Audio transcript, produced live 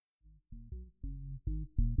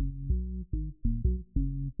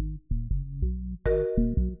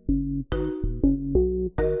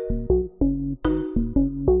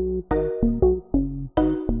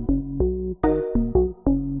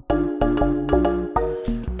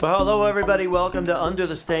Well, hello, everybody. Welcome to Under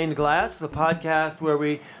the Stained Glass, the podcast where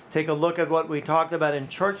we take a look at what we talked about in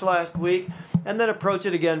church last week and then approach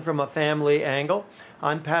it again from a family angle.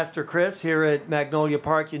 I'm Pastor Chris here at Magnolia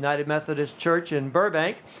Park United Methodist Church in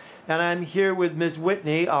Burbank, and I'm here with Ms.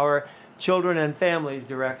 Whitney, our Children and Families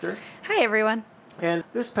Director. Hi, everyone. And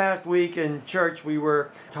this past week in church, we were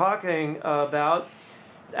talking about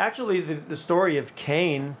actually the story of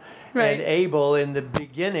Cain and Abel. In the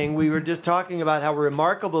beginning, we were just talking about how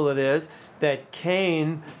remarkable it is that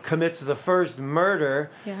Cain commits the first murder.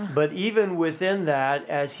 Yeah. But even within that,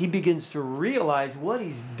 as he begins to realize what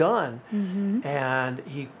he's done, and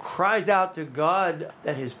he cries out to God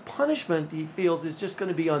that his punishment, he feels, is just going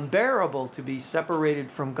to be unbearable. To be separated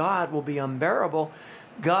from God will be unbearable.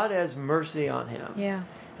 God has mercy on him. Yeah.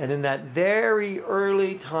 And in that very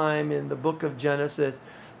early time in the book of Genesis,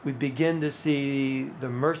 we begin to see the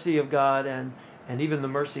mercy of God and even the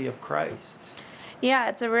mercy of Christ. Yeah,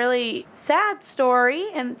 it's a really sad story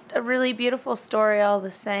and a really beautiful story all the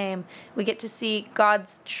same. We get to see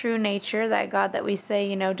God's true nature, that God that we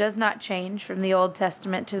say, does not change from the Old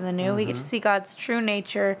Testament to the New. We get to see God's true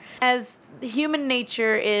nature as human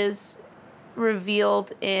nature is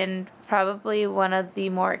revealed in probably one of the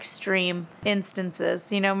more extreme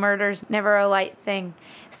instances. Murder's never a light thing.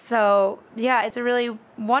 So, yeah, it's a really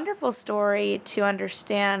wonderful story to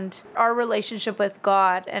understand our relationship with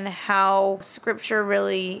God and how Scripture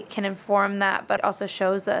really can inform that, but also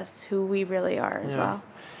shows us who we really are as well.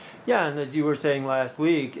 Yeah, and as you were saying last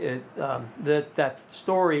week, that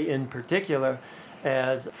story in particular,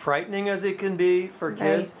 as frightening as it can be for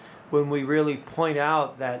kids, when we really point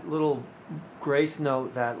out that little grace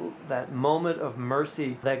note, that moment of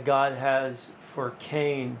mercy that God has for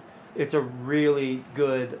Cain, it's a really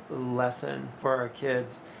good lesson for our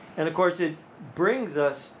kids. And of course, it brings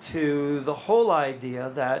us to the whole idea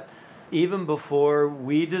that even before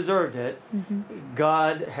we deserved it,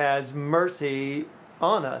 God has mercy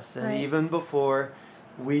on us. And even before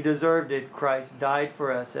we deserved it, Christ died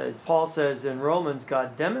for us. As Paul says in Romans,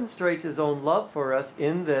 God demonstrates his own love for us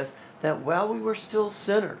in this, that while we were still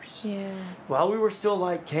sinners, while we were still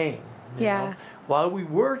like Cain, while we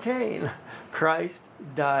were Cain, Christ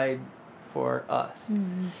died for us.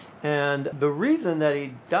 And the reason that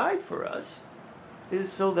he died for us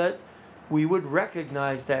is so that we would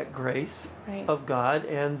recognize that grace of God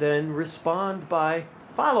and then respond by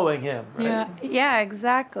following him, right? Yeah,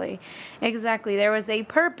 exactly. There was a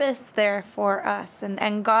purpose there for us,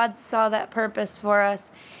 and God saw that purpose for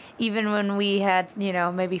us even when we had,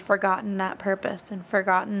 maybe forgotten that purpose and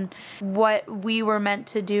forgotten what we were meant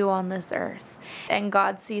to do on this earth. And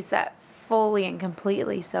God sees that fully and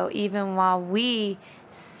completely. So even while we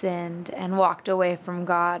sinned and walked away from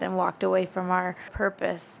God and walked away from our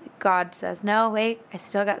purpose, God says, no, wait, I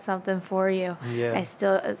still got something for you. It's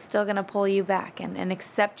still going to pull you back and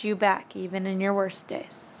accept you back even in your worst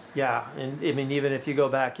days. Yeah, and I mean, even if you go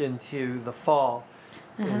back into the fall,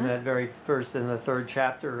 in that very first and the third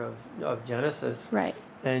chapter of Genesis.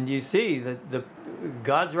 And you see that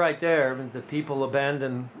God's right there, the people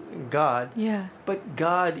abandon God. But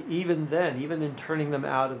God, even then, even in turning them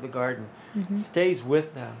out of the garden, stays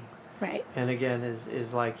with them. And again,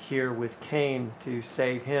 is like here with Cain to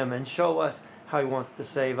save him and show us how he wants to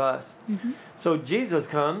save us. So Jesus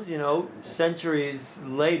comes, centuries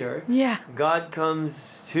later. God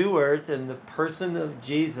comes to earth in the person of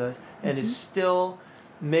Jesus and is still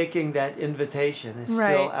making that invitation, is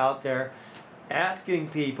still out there asking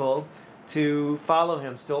people to follow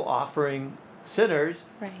him, still offering sinners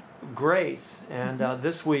grace. And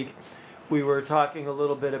this week we were talking a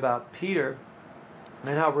little bit about Peter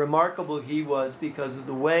and how remarkable he was because of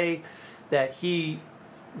the way that he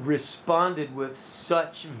responded with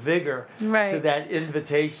such vigor to that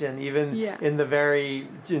invitation, even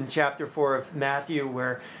in chapter 4 of Matthew,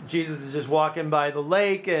 where Jesus is just walking by the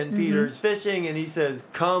lake and Peter's fishing and he says,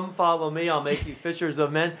 come follow me, I'll make you fishers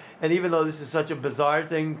of men. And even though this is such a bizarre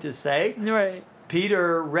thing to say,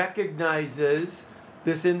 Peter recognizes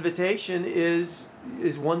this invitation is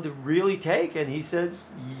one to really take, and he says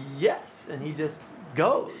yes, and he just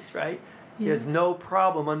goes, He has no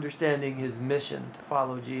problem understanding his mission to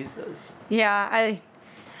follow Jesus. I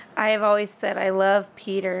have always said I love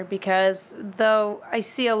Peter because though I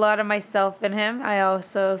see a lot of myself in him, I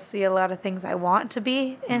also see a lot of things I want to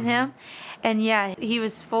be in him. And he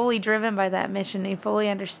was fully driven by that mission. He fully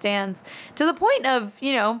understands to the point of,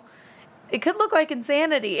 it could look like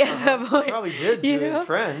insanity at that point. Probably did to his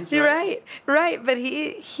friends. Right. But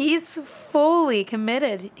he's fully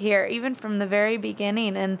committed here, even from the very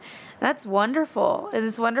beginning, and that's wonderful. It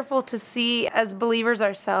is wonderful to see as believers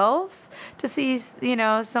ourselves, to see,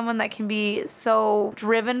 someone that can be so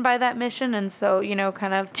driven by that mission and so,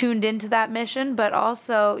 kind of tuned into that mission, but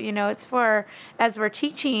also, it's for, as we're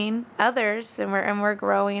teaching others and we're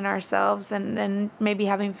growing ourselves and maybe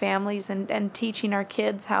having families and teaching our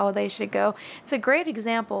kids how they should go. It's a great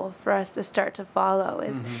example for us to start to follow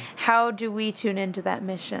is how do we tune into that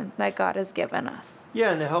mission that God has given us?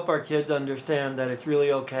 Yeah, and to help our kids understand that it's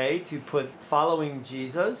really okay to put following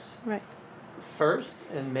Jesus first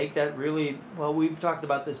and make that really, well, we've talked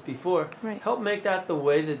about this before, help make that the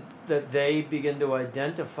way that they begin to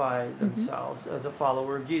identify themselves as a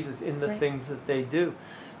follower of Jesus in the things that they do.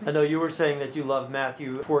 I know you were saying that you love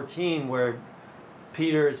Matthew 14 where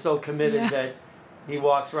Peter is so committed that he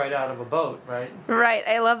walks right out of a boat, right? Right.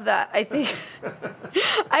 I love that. I think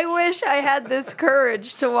I wish I had this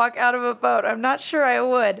courage to walk out of a boat. I'm not sure I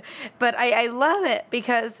would, but I love it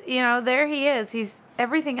because, there he is. He's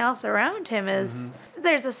everything else around him is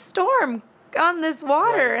there's a storm on this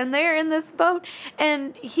water and they're in this boat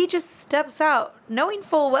and he just steps out knowing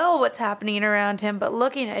full well what's happening around him, but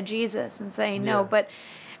looking at Jesus and saying, no, but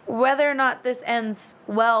whether or not this ends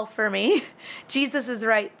well for me, Jesus is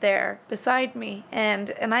right there beside me.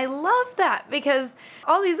 And I love that because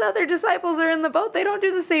all these other disciples are in the boat. They don't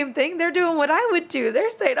do the same thing. They're doing what I would do. They're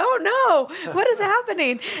saying, oh no, what is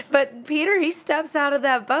happening? But Peter, he steps out of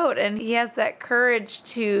that boat and he has that courage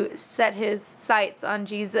to set his sights on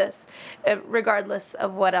Jesus regardless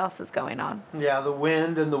of what else is going on. Yeah, the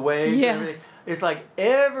wind and the waves and everything. It's like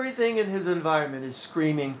everything in his environment is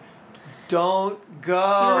screaming, don't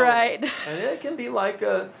go. Right. And it can be like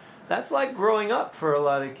that's like growing up for a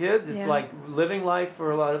lot of kids. It's like living life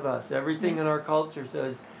for a lot of us. Everything in our culture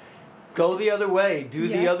says, go the other way, do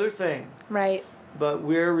the other thing. Right. But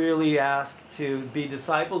we're really asked to be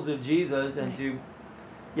disciples of Jesus and to,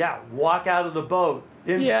 walk out of the boat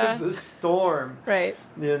into the storm. Right.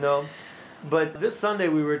 But this Sunday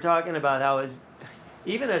we were talking about how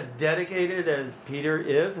even as dedicated as Peter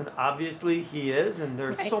is, and obviously he is, and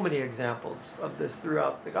there's so many examples of this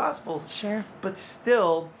throughout the Gospels. Sure. But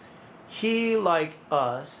still, he, like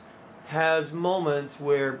us, has moments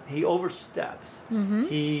where he oversteps.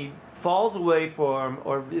 He falls away from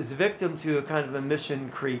or is victim to a kind of a mission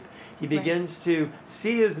creep. He begins to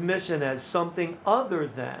see his mission as something other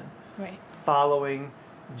than following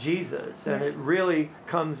Jesus. And it really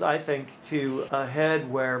comes, I think, to a head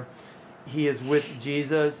where he is with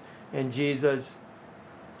Jesus, and Jesus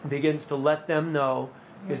begins to let them know,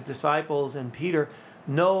 his disciples and Peter,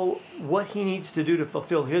 know what he needs to do to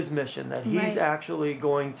fulfill his mission, that he's actually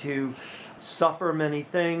going to suffer many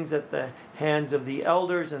things at the hands of the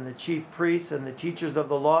elders and the chief priests and the teachers of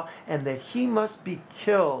the law, and that he must be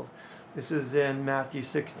killed. This is in Matthew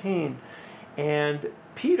 16. And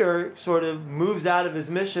Peter sort of moves out of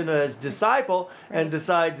his mission as disciple and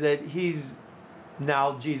decides that he's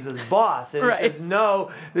now Jesus' boss. And he says,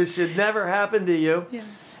 no, this should never happen to you. Yeah.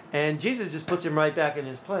 And Jesus just puts him right back in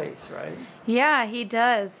his place, right? Yeah, he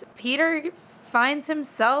does. Peter finds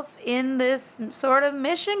himself in this sort of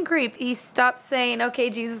mission creep. He stops saying,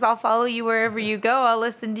 okay, Jesus, I'll follow you wherever you go. I'll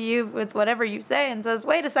listen to you with whatever you say, and says,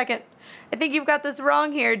 wait a second. I think you've got this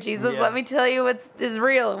wrong here, Jesus. Let me tell you what is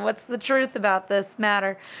real and what's the truth about this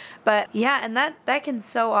matter. But and that can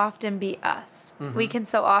so often be us. We can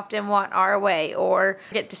so often want our way or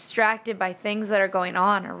get distracted by things that are going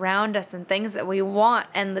on around us and things that we want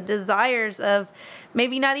and the desires of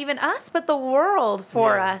maybe not even us, but the world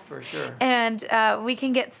for us. For sure. And we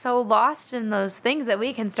can get so lost in those things that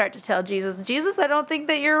we can start to tell Jesus, I don't think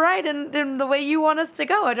that you're right in the way you want us to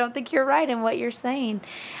go. I don't think you're right in what you're saying.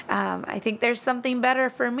 I think there's something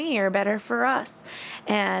better for me or better for us.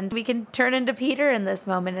 And we can turn into Peter in this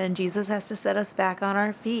moment, and Jesus has to set us back on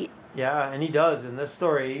our feet. Yeah, and he does in this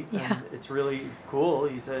story. And it's really cool.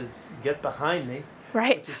 He says, get behind me.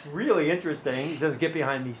 Right. Which is really interesting. He says, get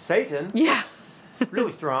behind me, Satan. Yeah.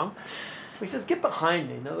 Really strong. He says, get behind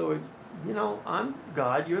me. In other words, I'm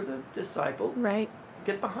God, you're the disciple. Right.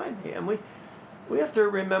 Get behind me. And we have to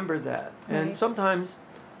remember that. And sometimes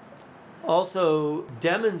also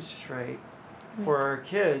demonstrate for our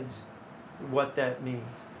kids what that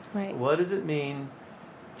means. Right. What does it mean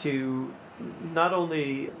to not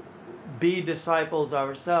only be disciples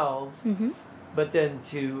ourselves, but then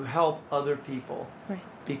to help other people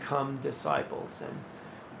become disciples?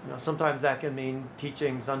 And sometimes that can mean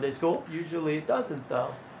teaching Sunday school. Usually it doesn't,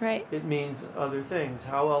 though. Right. It means other things.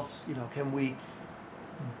 How else, can we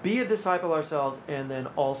be a disciple ourselves and then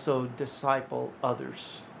also disciple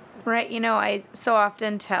others. Right. I so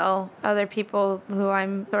often tell other people who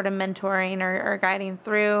I'm sort of mentoring or guiding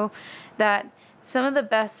through that some of the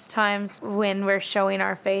best times when we're showing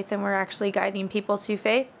our faith and we're actually guiding people to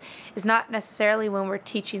faith is not necessarily when we're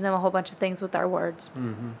teaching them a whole bunch of things with our words.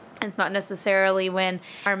 Mm-hmm. It's not necessarily when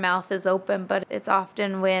our mouth is open, but it's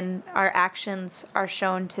often when our actions are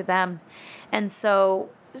shown to them. And so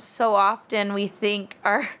often we think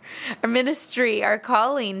our ministry, our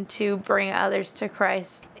calling to bring others to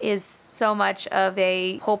Christ is so much of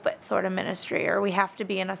a pulpit sort of ministry, or we have to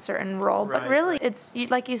be in a certain role. Right, but really, it's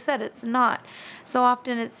like you said, it's not. So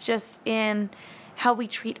often it's just in how we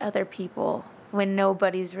treat other people when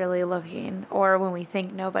nobody's really looking, or when we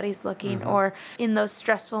think nobody's looking, mm-hmm. or in those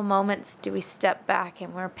stressful moments, do we step back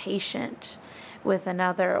and we're patient with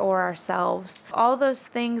another or ourselves? All those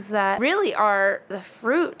things that really are the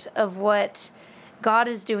fruit of what God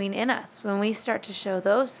is doing in us. When we start to show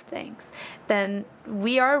those things, then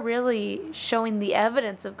we are really showing the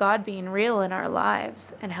evidence of God being real in our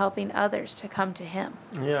lives and helping others to come to Him.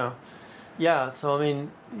 Yeah. So,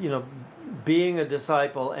 being a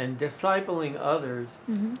disciple and discipling others,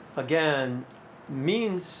 mm-hmm. again,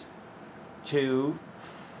 means to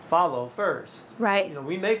follow first. Right.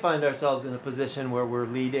 We may find ourselves in a position where we're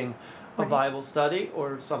leading a Bible study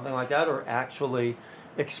or something like that, or actually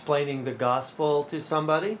explaining the gospel to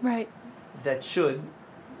somebody. Right. That should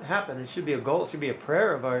happen. It should be a goal. It should be a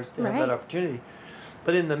prayer of ours to have that opportunity.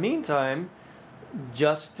 But in the meantime,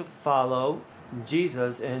 just to follow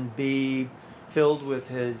Jesus and be filled with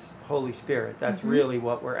His Holy Spirit. That's mm-hmm. really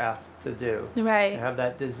what we're asked to do. Right. To have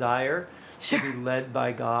that desire to be led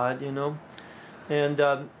by God, And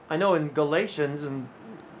I know in Galatians, in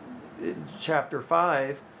chapter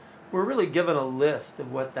 5, we're really given a list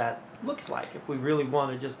of what that looks like. If we really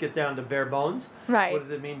want to just get down to bare bones, right. What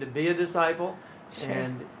does it mean to be a disciple? Sure.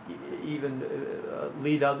 And even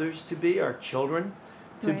lead others to be, our children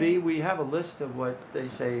to be? We have a list of what they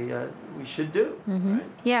say we should do. Mm-hmm. Right?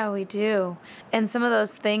 Yeah, we do. And some of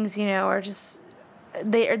those things, are just,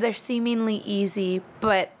 they're seemingly easy,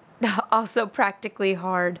 but also practically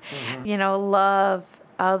hard. Mm-hmm. Love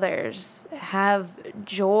others, have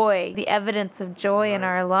joy, the evidence of joy in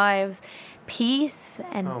our lives, peace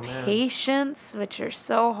and patience, which are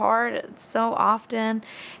so hard so often,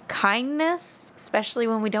 kindness, especially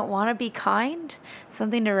when we don't want to be kind,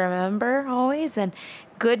 something to remember always, and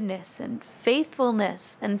goodness and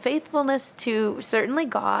faithfulness to certainly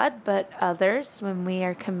God, but others when we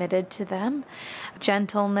are committed to them,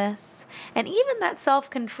 gentleness, and even that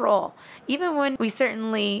self-control, even when we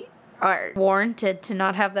certainly are warranted to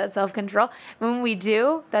not have that self-control. When we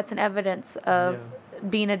do, that's an evidence of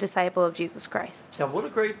being a disciple of Jesus Christ. Yeah, what a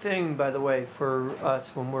great thing, by the way, for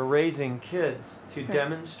us when we're raising kids to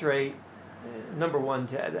demonstrate, number one,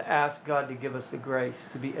 to ask God to give us the grace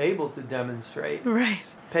to be able to demonstrate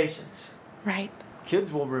patience. Right.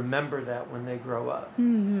 Kids will remember that when they grow up.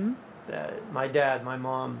 Mm-hmm. That my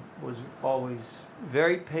mom was always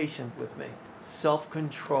very patient with me.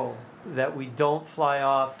 Self-control, that we don't fly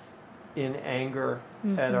off in anger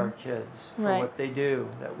at our kids for what they do,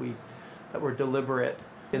 that we're deliberate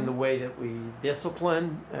in the way that we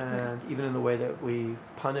discipline and even in the way that we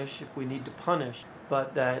punish if we need to punish,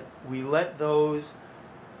 but that we let those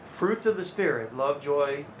fruits of the Spirit, love,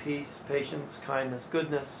 joy, peace, patience, kindness,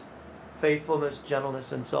 goodness, faithfulness,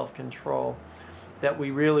 gentleness, and self-control, that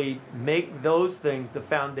we really make those things the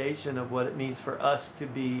foundation of what it means for us to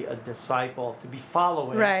be a disciple, to be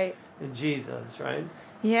following in Jesus, right?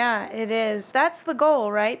 Yeah, it is. That's the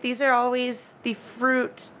goal, right? These are always the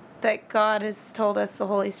fruit that God has told us the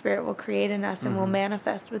Holy Spirit will create in us and will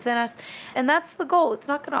manifest within us. And that's the goal. It's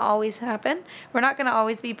not going to always happen. We're not going to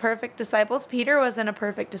always be perfect disciples. Peter wasn't a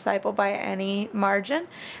perfect disciple by any margin.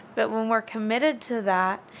 But when we're committed to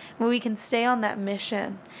that, when we can stay on that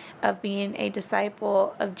mission of being a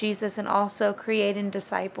disciple of Jesus and also creating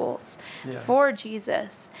disciples for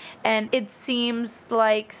Jesus. And it seems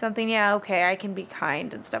like something, I can be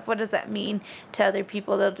kind and stuff. What does that mean to other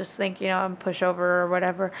people? They'll just think, I'm a pushover or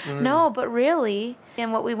whatever. No, but really,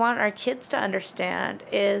 and what we want our kids to understand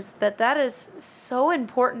is that is so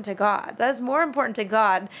important to God. That is more important to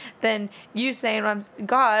God than you saying, I'm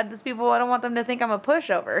God, these people, I don't want them to think I'm a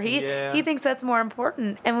pushover. He thinks that's more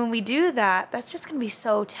important. And when we do that, that's just going to be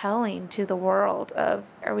so telling to the world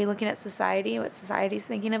of, are we looking at society, what society's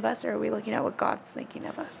thinking of us, or are we looking at what God's thinking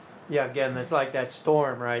of us? Yeah, again, that's like that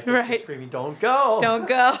storm, right? That's just screaming, don't go. Don't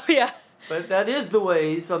go, yeah. But that is the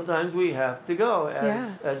way sometimes we have to go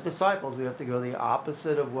as disciples. We have to go the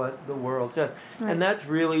opposite of what the world says. Right. And that's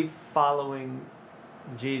really following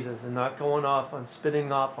Jesus and not going off on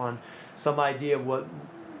spinning off on some idea of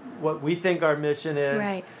what we think our mission is,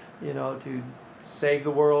 right. To save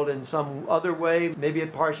the world in some other way. Maybe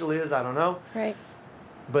it partially is, I don't know. Right.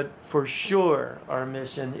 But for sure, our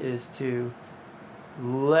mission is to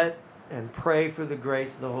let and pray for the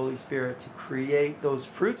grace of the Holy Spirit to create those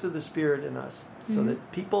fruits of the Spirit in us, so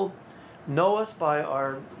that people know us by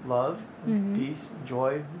our love, peace,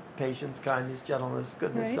 joy, patience, kindness, gentleness,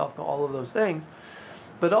 goodness, right. self-control, all of those things.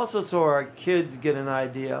 But also so our kids get an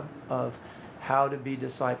idea of how to be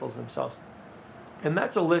disciples themselves. And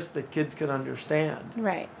that's a list that kids can understand.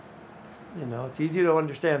 Right. It's easier to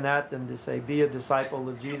understand that than to say, be a disciple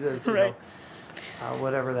of Jesus, right.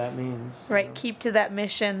 Whatever that means. Right. Keep to that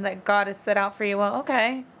mission that God has set out for you. Well,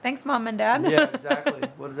 okay. Thanks, Mom and Dad. Yeah, exactly.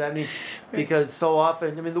 What does that mean? Because so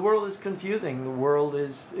often, the world is confusing. The world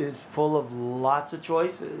is full of lots of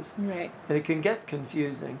choices. Right. And it can get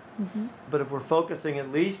confusing. But if we're focusing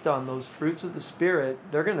at least on those fruits of the Spirit,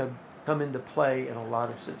 they're going to come into play in a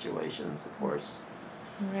lot of situations, of course.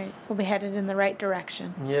 Right. We'll be headed in the right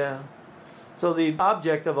direction. Yeah. So the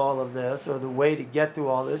object of all of this, or the way to get to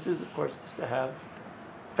all this, is, of course, just to have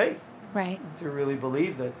faith. Right. To really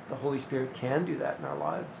believe that the Holy Spirit can do that in our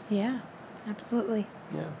lives. Yeah, absolutely.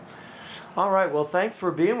 Yeah. All right. Well, thanks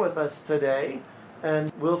for being with us today.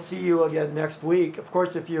 And we'll see you again next week. Of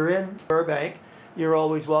course, if you're in Burbank, you're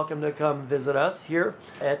always welcome to come visit us here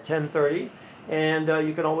at 10:30. And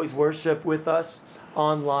you can always worship with us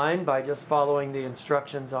online by just following the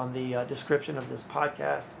instructions on the description of this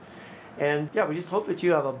podcast. And yeah, we just hope that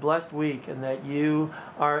you have a blessed week and that you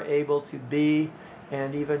are able to be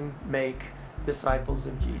and even make disciples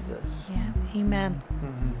of Jesus. Yeah, amen.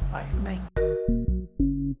 Bye. Bye.